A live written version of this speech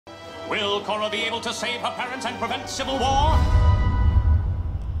Will Korra be able to save her parents and prevent civil war?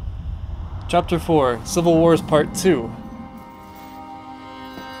 Chapter 4, Civil Wars Part 2.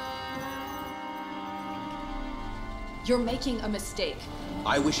 You're making a mistake.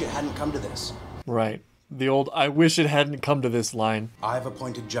 I wish it hadn't come to this. Right. The old "I wish it hadn't come to this" line. I've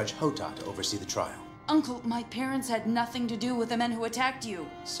appointed Judge Hota to oversee the trial. Uncle, my parents had nothing to do with the men who attacked you.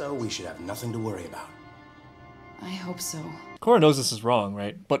 So we should have nothing to worry about. I hope so. Korra knows this is wrong,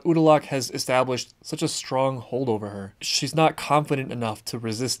 right? But Udalak has established such a strong hold over her. She's not confident enough to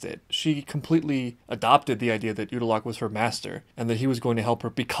resist it. She completely adopted the idea that Udalak was her master and that he was going to help her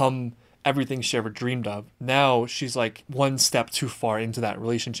become everything she ever dreamed of. Now she's like one step too far into that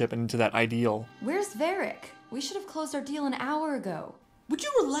relationship and into that ideal. Where's Varrick? We should have closed our deal an hour ago. Would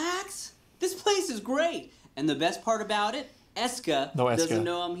you relax? This place is great. And the best part about it, Eska doesn't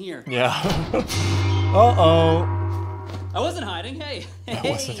know I'm here. Yeah. Uh-oh. I wasn't hiding, hey. I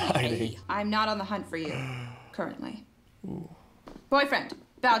wasn't hiding. I'm not on the hunt for you, currently. Ooh. Boyfriend,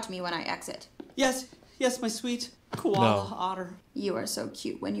 bow to me when I exit. Yes, my sweet koala otter. You are so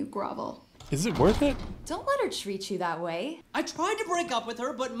cute when you grovel. Is it worth it? Don't let her treat you that way. I tried to break up with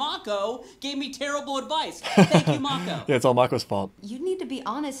her, but Mako gave me terrible advice. Thank you, Mako. Yeah, it's all Mako's fault. You need to be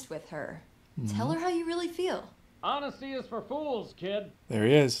honest with her. Tell her how you really feel. Honesty is for fools, kid. There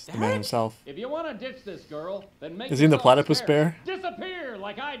he is, the man himself. If you want to ditch this girl, then make Is he in the yourself platypus scarce. bear? Disappear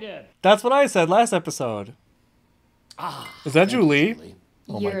like I did. That's what I said last episode. Is that Julie?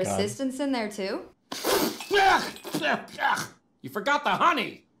 Oh Your my God. assistant's in there too? You forgot the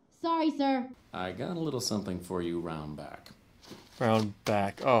honey! Sorry, sir. I got a little something for you round back. Round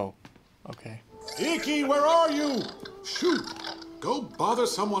back. Oh, okay. Iki, where are you? Shoot! Go bother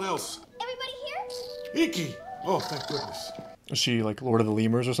someone else. Everybody here? Iki! Oh, thank goodness. Is she like Lord of the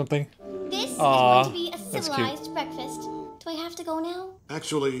Lemurs or something? This is Aw, going to be a that's civilized breakfast. Do I have to go now?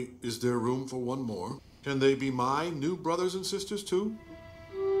 Actually, is there room for one more? Can they be my new brothers and sisters too?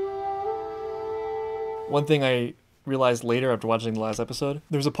 One thing I realized later after watching the last episode,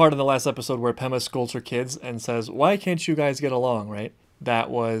 there's a part in the last episode where Pema scolds her kids and says, "Why can't you guys get along?" Right?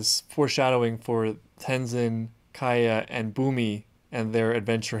 That was foreshadowing for Tenzin, Kaya, and Bumi and their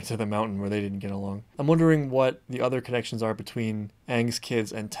adventure into the mountain where they didn't get along. I'm wondering what the other connections are between Aang's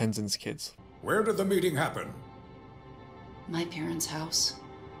kids and Tenzin's kids. Where did the meeting happen? My parents' house.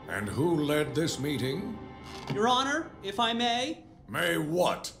 And who led this meeting? Your Honor, if I may. May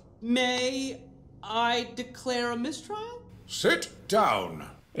what? May I declare a mistrial? Sit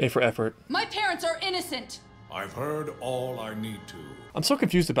down. A for effort. My parents are innocent. I've heard all I need to. I'm so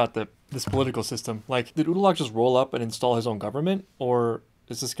confused about this political system. Like, did Udalak just roll up and install his own government? Or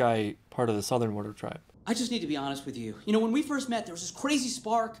is this guy part of the Southern Water Tribe? I just need to be honest with you. You know, when we first met, there was this crazy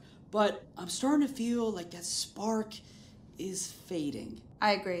spark, but I'm starting to feel like that spark is fading.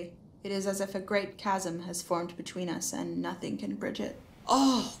 I agree. It is as if a great chasm has formed between us and nothing can bridge it.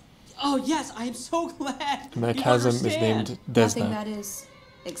 Oh yes, I am so glad. And that chasm is named Desna. Nothing that is,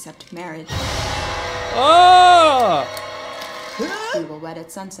 except marriage. Oh! We will wed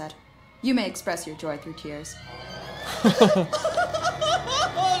at sunset. You may express your joy through tears.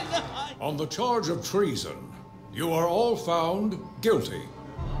 On the charge of treason, you are all found guilty.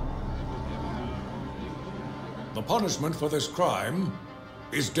 The punishment for this crime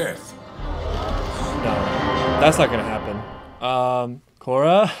is death. No, that's not gonna happen.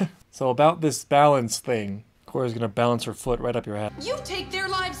 Korra? So about this balance thing, Korra's gonna balance her foot right up your head. You take their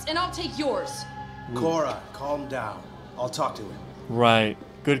lives and I'll take yours. Korra, calm down. I'll talk to him. Right.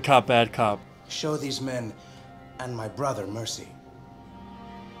 Good cop, bad cop. Show these men and my brother mercy.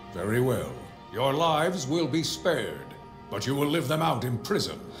 Very well. Your lives will be spared, but you will live them out in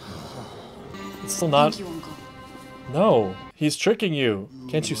prison. It's still not... Thank you, Uncle. No, he's tricking you.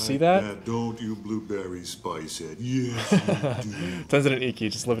 Can't you see that? Don't you blueberry spice head. Yes, you do. Tenzin and Iki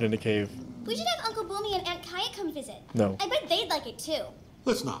just living in a cave. We should have Uncle Boomy and Aunt Kaya come visit. No. I bet they'd like it too.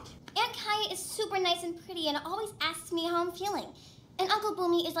 Let's not. Aunt Kaya is super nice and pretty and always asks me how I'm feeling. And Uncle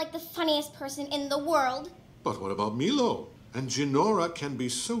Boomy is like the funniest person in the world. But what about Milo? And Jinora can be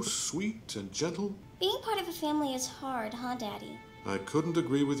so sweet and gentle. Being part of a family is hard, huh, Daddy? I couldn't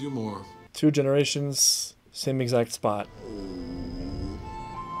agree with you more. 2 generations, same exact spot.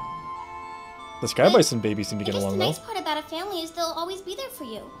 The Sky Bison babies seem to get along, The though. nice part about a family is they'll always be there for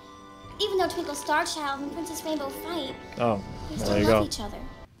you. Even though Twinkle Starchild and Princess Rainbow fight, Oh, they well, still there you love go. each other.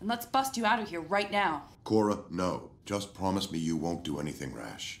 And let's bust you out of here right now. Korra, no. Just promise me you won't do anything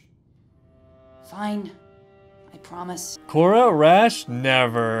rash. Fine. I promise. Korra rash?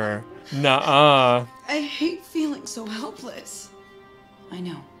 Never. Nuh-uh. I hate feeling so helpless. I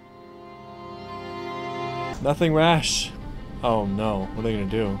know. Nothing rash. Oh no, what are they gonna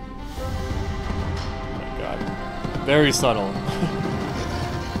do? Oh my god. Very subtle.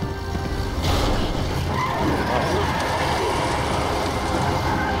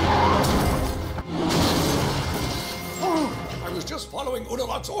 I was just following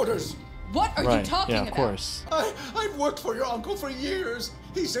Unalak's orders. What are you talking about? Yeah, of course. I've worked for your uncle for years.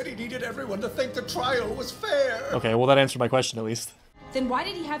 He said he needed everyone to think the trial was fair. Okay, well that answered my question at least. Then why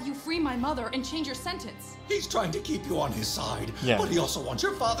did he have you free my mother and change your sentence? He's trying to keep you on his side, Yeah. but he also wants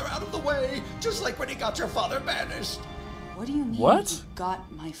your father out of the way, just like when he got your father banished. What do you mean What? you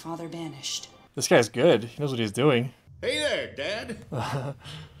got my father banished? This guy's good. He knows what he's doing. Hey there, Dad.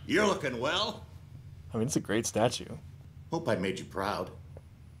 You're looking well. I mean, it's a great statue. Hope I made you proud.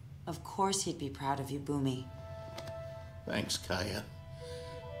 Of course he'd be proud of you, Boomy. Thanks, Kaya.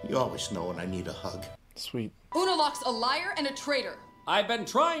 You always know when I need a hug. Sweet. Unalak's a liar and a traitor. I've been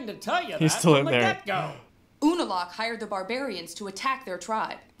trying to tell you He's that still from in the there. get-go. Unalak hired the barbarians to attack their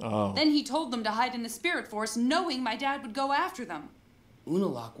tribe. Oh. Then he told them to hide in the spirit forest, knowing my dad would go after them.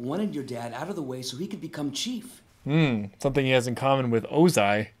 Unalak wanted your dad out of the way so he could become chief. Something he has in common with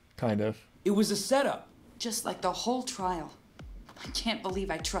Ozai, kind of. It was a setup. Just like the whole trial. I can't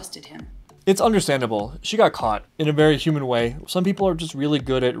believe I trusted him. It's understandable. She got caught in a very human way. Some people are just really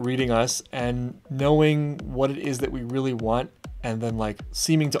good at reading us and knowing what it is that we really want and then like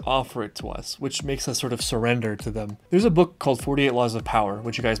seeming to offer it to us, which makes us sort of surrender to them. There's a book called 48 Laws of Power,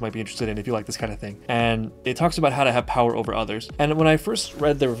 which you guys might be interested in if you like this kind of thing. And it talks about how to have power over others. And when I first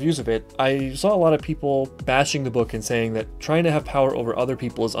read the reviews of it, I saw a lot of people bashing the book and saying that trying to have power over other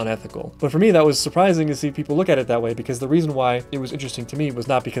people is unethical. But for me, that was surprising to see people look at it that way, because the reason why it was interesting to me was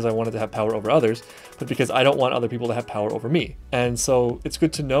not because I wanted to have power over others, but because I don't want other people to have power over me. And so it's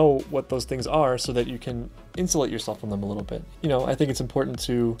good to know what those things are so that you can insulate yourself from them a little bit. You know, I think it's important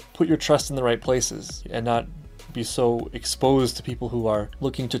to put your trust in the right places and not be so exposed to people who are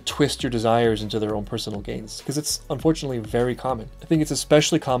looking to twist your desires into their own personal gains, because it's unfortunately very common. I think it's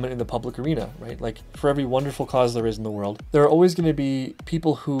especially common in the public arena, right? Like, for every wonderful cause there is in the world, there are always going to be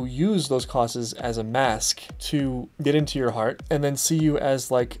people who use those causes as a mask to get into your heart and then see you as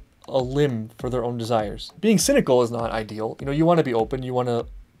like a limb for their own desires. Being cynical is not ideal. You know, you want to be open, you want to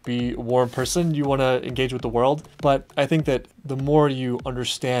be a warm person, you want to engage with the world, but I think that the more you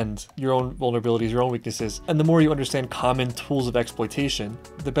understand your own vulnerabilities, your own weaknesses, and the more you understand common tools of exploitation,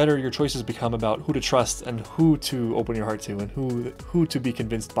 the better your choices become about who to trust and who to open your heart to and who to be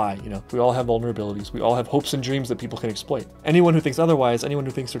convinced by. You know, we all have vulnerabilities, we all have hopes and dreams that people can exploit. Anyone who thinks otherwise, anyone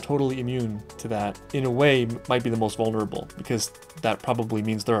who thinks they're totally immune to that, in a way might be the most vulnerable, because that probably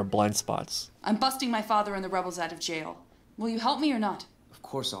means there are blind spots. I'm busting my father and the rebels out of jail. Will you help me or not? Of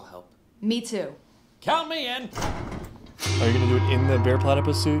course I'll help. Me too. Count me in. Are you gonna do it in the bear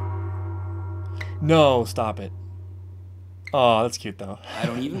platypus suit? No, stop it. Oh, that's cute though. I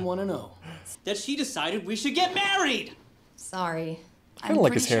don't even want to know. That she decided we should get married! Sorry. I kinda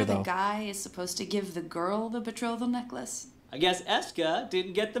like his hair, The though. guy is supposed to give the girl the betrothal necklace. I guess Eska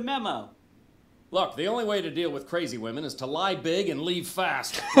didn't get the memo. Look, the only way to deal with crazy women is to lie big and leave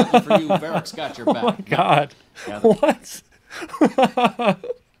fast. Lucky for you, Varrick's got your back. Oh my god. What?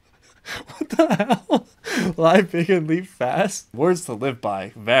 What the hell? Lie big and leave fast? Words to live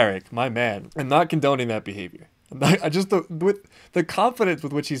by. Varrick, my man. I'm not condoning that behavior. I just, with the confidence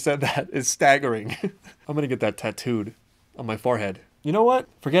with which he said that is staggering. I'm gonna get that tattooed on my forehead. You know what?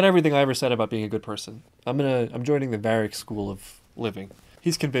 Forget everything I ever said about being a good person. I'm joining the Varrick school of living.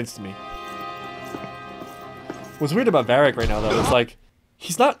 He's convinced me. What's weird about Varrick right now, though, is like,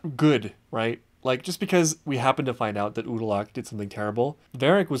 he's not good, right? Like, just because we happen to find out that Unalak did something terrible,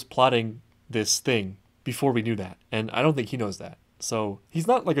 Varrick was plotting this thing before we knew that. And I don't think he knows that. So, he's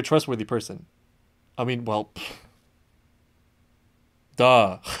not like a trustworthy person. I mean, well,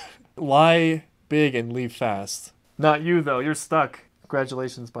 duh. Lie big and leave fast. Not you, though. You're stuck.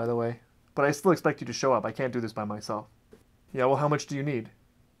 Congratulations, by the way. But I still expect you to show up. I can't do this by myself. Yeah, well, how much do you need?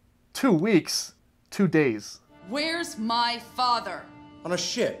 2 weeks. 2 days. Where's my father? On a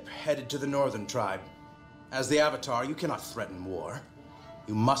ship headed to the northern tribe. As the Avatar, you cannot threaten war.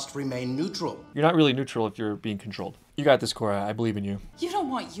 You must remain neutral. You're not really neutral if you're being controlled. You got this, Korra. I believe in you. You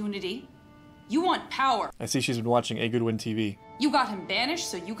don't want unity. You want power. I see she's been watching a Goodwin TV. You got him banished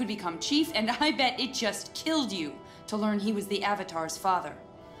so you could become chief, and I bet it just killed you to learn he was the Avatar's father.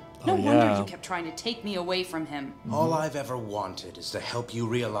 No wonder you kept trying to take me away from him. All I've ever wanted is to help you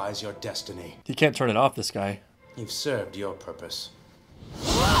realize your destiny. He can't turn it off, this guy. You've served your purpose.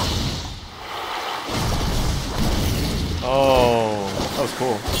 Oh, that was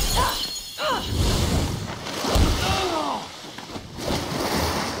cool.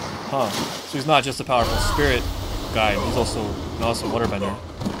 Huh. So he's not just a powerful spirit guy, he's also an awesome waterbender.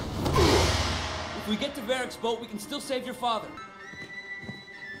 If we get to Varrick's boat, we can still save your father.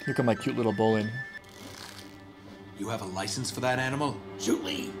 Look at my cute little bowling. You have a license for that animal? Shoot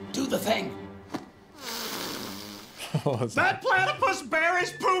Lee, do the thing. That platypus bear is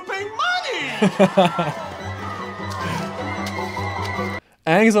pooping money!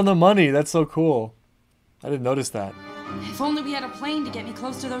 Aang's on the money. That's so cool. I didn't notice that. If only we had a plane to get me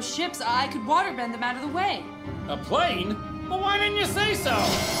close to those ships, I could waterbend them out of the way. A plane? Well, why didn't you say so?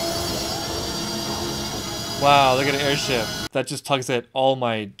 Wow, look at an airship. That just tugs at all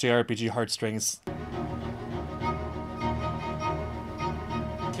my JRPG heartstrings.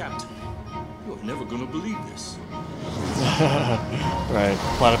 Captain, you're never gonna believe this. Right,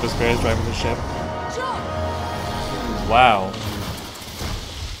 platypus bears driving the ship. Jump! Wow.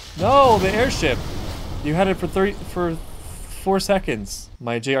 No, the airship. You had it for 4 seconds.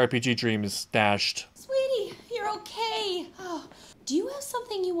 My JRPG dream is dashed. Sweetie, you're okay. Oh, do you have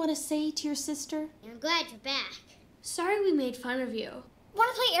something you want to say to your sister? I'm glad you're back. Sorry we made fun of you.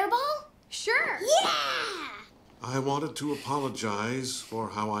 Want to play airball? Sure. Yeah! I wanted to apologize for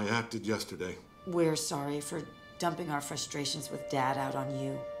how I acted yesterday. We're sorry for dumping our frustrations with Dad out on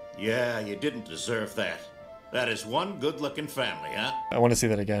you. Yeah, you didn't deserve that. That is one good-looking family, huh? I want to see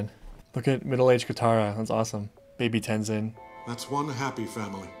that again. Look at middle-aged Katara. That's awesome. Baby Tenzin. That's one happy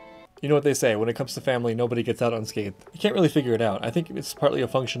family. You know what they say, when it comes to family, nobody gets out unscathed. You can't really figure it out. I think it's partly a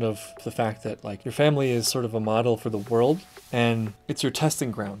function of the fact that, like, your family is sort of a model for the world, and it's your testing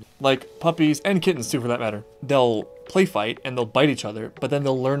ground. Like, puppies, and kittens too for that matter, they'll play fight, and they'll bite each other, but then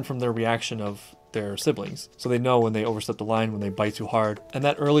they'll learn from their reaction of their siblings. So they know when they overstep the line, when they bite too hard. And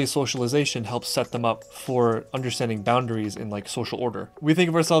that early socialization helps set them up for understanding boundaries in like social order. We think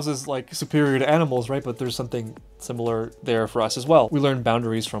of ourselves as like superior to animals, right? But there's something similar there for us as well. We learn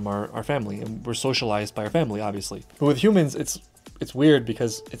boundaries from our family, and we're socialized by our family, obviously. But with humans, it's weird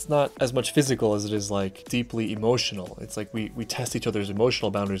because it's not as much physical as it is like deeply emotional. It's like we test each other's emotional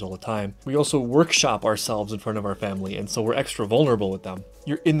boundaries all the time. We also workshop ourselves in front of our family, and so we're extra vulnerable with them.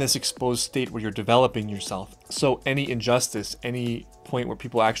 You're in this exposed state where you're developing yourself. So any injustice, any point where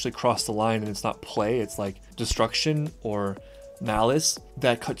people actually cross the line and it's not play, it's like destruction or malice,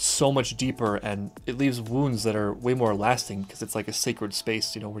 that cuts so much deeper, and it leaves wounds that are way more lasting because it's like a sacred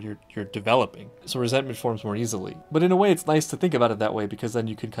space, you know, where you're developing. So resentment forms more easily. But in a way, it's nice to think about it that way because then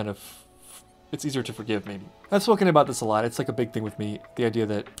you can kind of, it's easier to forgive maybe. I've spoken about this a lot. It's like a big thing with me, the idea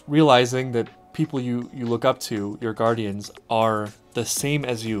that realizing that people you look up to, your guardians, are the same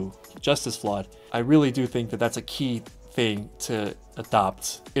as you, just as flawed. I really do think that that's a key thing to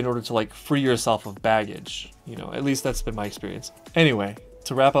adopt in order to like free yourself of baggage. You know, at least that's been my experience. Anyway,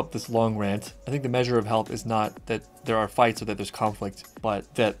 to wrap up this long rant, I think the measure of health is not that there are fights or that there's conflict,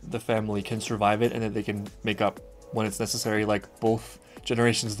 but that the family can survive it and that they can make up when it's necessary, like both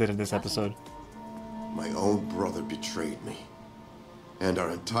generations did in this episode. My own brother betrayed me. And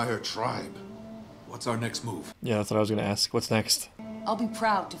our entire tribe. What's our next move? Yeah, that's what I was gonna ask. What's next? I'll be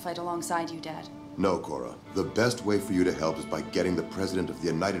proud to fight alongside you, Dad. No, Korra. The best way for you to help is by getting the President of the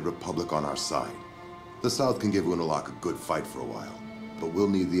United Republic on our side. The South can give Unalaq a good fight for a while, but we'll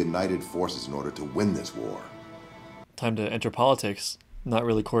need the united forces in order to win this war. Time to enter politics. Not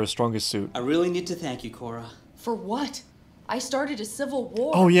really Korra's strongest suit. I really need to thank you, Korra. For what? I started a civil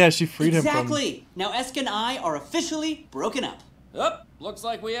war. Oh yeah, she freed him from... Exactly! Now Eska and I are officially broken up. Up, looks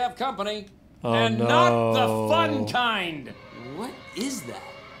like we have company. Oh, and no. not the fun kind. What is that?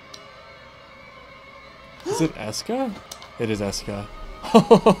 Is it Eska? It is Eska.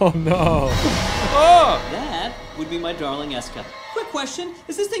 Oh no! Oh! That would be my darling Eska. Quick question,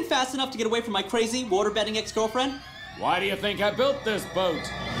 is this thing fast enough to get away from my crazy waterbending ex-girlfriend? Why do you think I built this boat?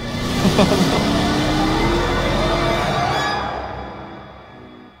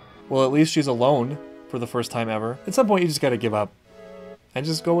 Well, at least she's alone for the first time ever. At some point, you just gotta give up and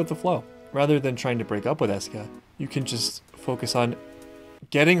just go with the flow. Rather than trying to break up with Eska, you can just focus on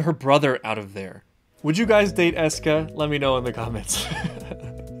getting her brother out of there. Would you guys date Eska? Let me know in the comments.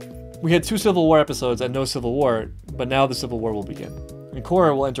 We had 2 Civil War episodes and no Civil War, but now the Civil War will begin. And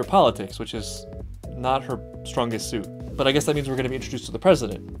Korra will enter politics, which is not her strongest suit. But I guess that means we're going to be introduced to the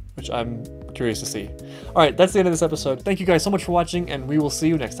president, which I'm curious to see. Alright, that's the end of this episode. Thank you guys so much for watching, and we will see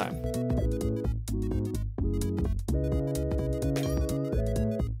you next time.